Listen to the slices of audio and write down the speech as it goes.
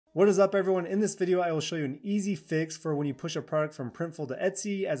What is up, everyone? In this video I will show you an easy fix for when you push a product from Printful to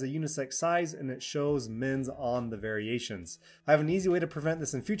Etsy as a unisex size and it shows men's on the variations. I have an easy way to prevent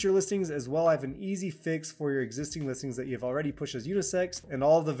this in future listings, as well I have an easy fix for your existing listings that you've already pushed as unisex and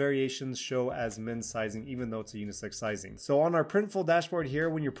all of the variations show as men's sizing even though it's a unisex sizing. So on our Printful dashboard here,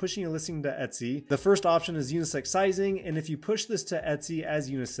 when you're pushing a listing to Etsy, the first option is unisex sizing, and if you push this to Etsy as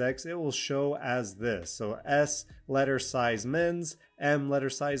unisex, it will show as this. So S letter size men's, M letter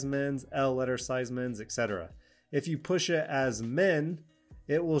size men's, L letter size men's, etc. If you push it as men,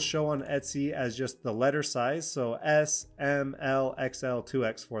 it will show on Etsy as just the letter size, so S, M, L, XL,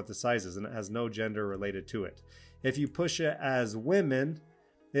 2X for the sizes, and it has no gender related to it. If you push it as women,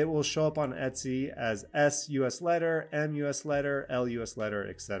 it will show up on Etsy as S US letter, M US letter, L US letter,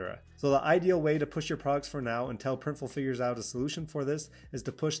 etc. So the ideal way to push your products for now until Printful figures out a solution for this is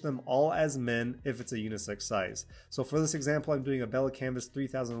to push them all as men if it's a unisex size. So for this example, I'm doing a Bella Canvas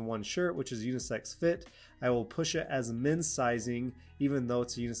 3001 shirt, which is unisex fit. I will push it as men's sizing even though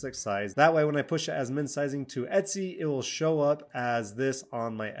it's a unisex size. That way when I push it as men's sizing to Etsy, it will show up as this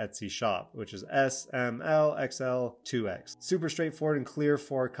on my Etsy shop, which is S, M, L, XL, 2X. Super straightforward and clear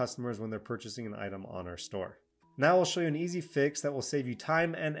for our customers when they're purchasing an item on our store. Now I'll show you an easy fix that will save you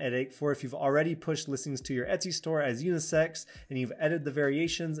time and headache for if you've already pushed listings to your Etsy store as unisex and you've edited the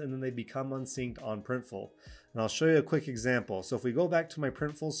variations and then they become unsynced on Printful. And I'll show you a quick example. So if we go back to my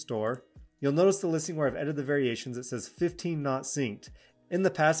Printful store, you'll notice the listing where I've edited the variations, it says 15 not synced. In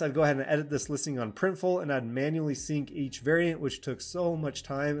the past, I'd go ahead and edit this listing on Printful and I'd manually sync each variant, which took so much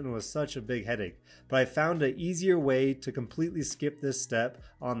time and was such a big headache. But I found an easier way to completely skip this step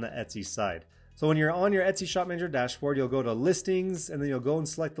on the Etsy side. So when you're on your Etsy Shop Manager dashboard, you'll go to Listings, and then you'll go and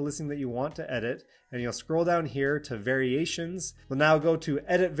select the listing that you want to edit, and you'll scroll down here to Variations. You'll now go to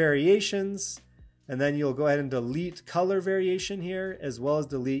Edit Variations, and then you'll go ahead and delete color variation here, as well as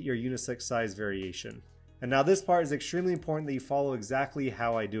delete your unisex size variation. And now this part is extremely important that you follow exactly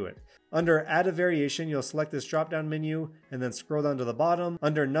how I do it. Under Add a Variation, you'll select this drop-down menu, and then scroll down to the bottom.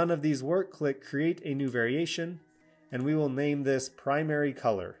 Under None of These Work, click Create a New Variation, and we will name this Primary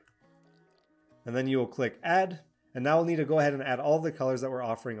Color. And then you will click Add, and now we'll need to go ahead and add all the colors that we're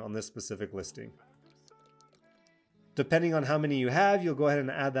offering on this specific listing. Depending on how many you have, you'll go ahead and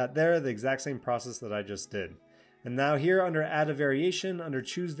add that there, the exact same process that I just did. And now here under Add a Variation, under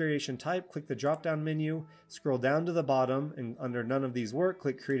Choose Variation Type, click the drop-down menu, scroll down to the bottom, and under None of These Work,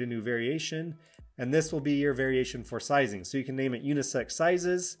 click Create a New Variation, and this will be your variation for sizing. So you can name it Unisex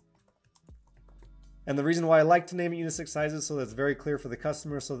Sizes. And the reason why I like to name it unisex sizes so that's very clear for the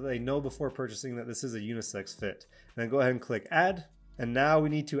customer so that they know before purchasing that this is a unisex fit. And then go ahead and click Add. And now we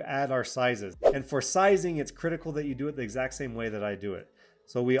need to add our sizes. And for sizing, it's critical that you do it the exact same way that I do it.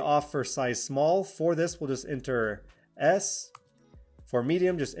 So we offer size small. For this, we'll just enter S. For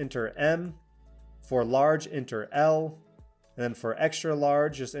medium, just enter M. For large, enter L. And then for extra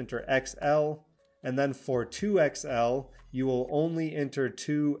large, just enter XL. And then for 2XL, you will only enter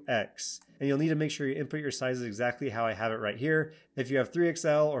 2X. And you'll need to make sure you input your sizes exactly how I have it right here. If you have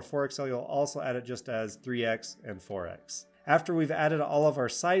 3XL or 4XL, you'll also add it just as 3X and 4X. After we've added all of our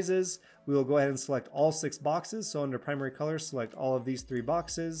sizes, we will go ahead and select all 6 boxes. So under primary color, select all of these 3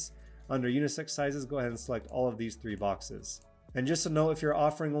 boxes. Under unisex sizes, go ahead and select all of these 3 boxes. And just to note, if you're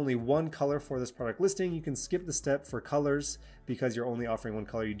offering only one color for this product listing, you can skip the step for colors because you're only offering one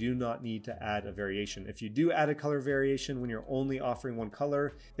color. You do not need to add a variation. If you do add a color variation when you're only offering one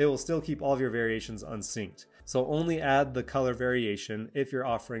color, it will still keep all of your variations unsynced. So only add the color variation if you're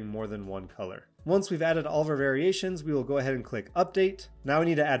offering more than one color. Once we've added all of our variations, we will go ahead and click Update. Now we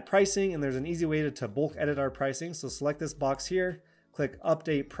need to add pricing, and there's an easy way to bulk edit our pricing. So select this box here, click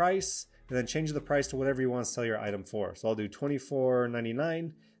Update Price, and then change the price to whatever you want to sell your item for. So I'll do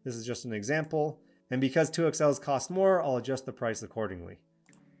 $24.99. This is just an example. And because 2XLs cost more, I'll adjust the price accordingly.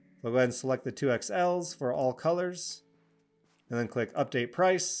 So I'll go ahead and select the 2XLs for all colors, and then click Update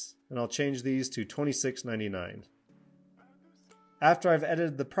Price, and I'll change these to $26.99. After I've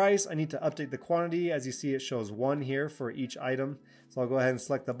edited the price, I need to update the quantity. As you see, it shows 1 here for each item. So I'll go ahead and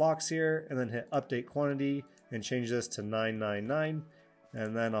select the box here, and then hit Update Quantity, and change this to $9.99.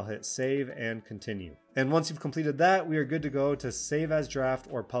 And then I'll hit Save and Continue. And once you've completed that, we are good to go to save as draft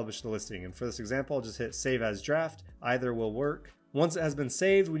or publish the listing. And for this example, I'll just hit Save as Draft. Either will work. Once it has been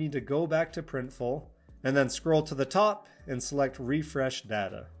saved, we need to go back to Printful and then scroll to the top and select Refresh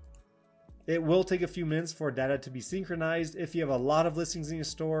Data. It will take a few minutes for data to be synchronized. If you have a lot of listings in your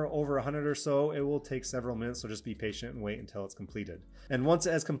store, over 100 or so, it will take several minutes, so just be patient and wait until it's completed. And once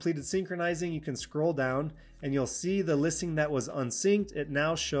it has completed synchronizing, you can scroll down and you'll see the listing that was unsynced. It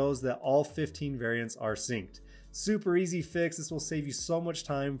now shows that all 15 variants are synced. Super easy fix. This will save you so much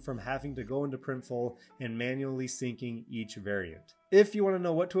time from having to go into Printful and manually syncing each variant. If you want to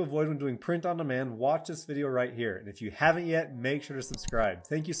know what to avoid when doing print on demand, watch this video right here. And if you haven't yet, make sure to subscribe.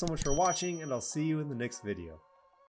 Thank you so much for watching, and I'll see you in the next video.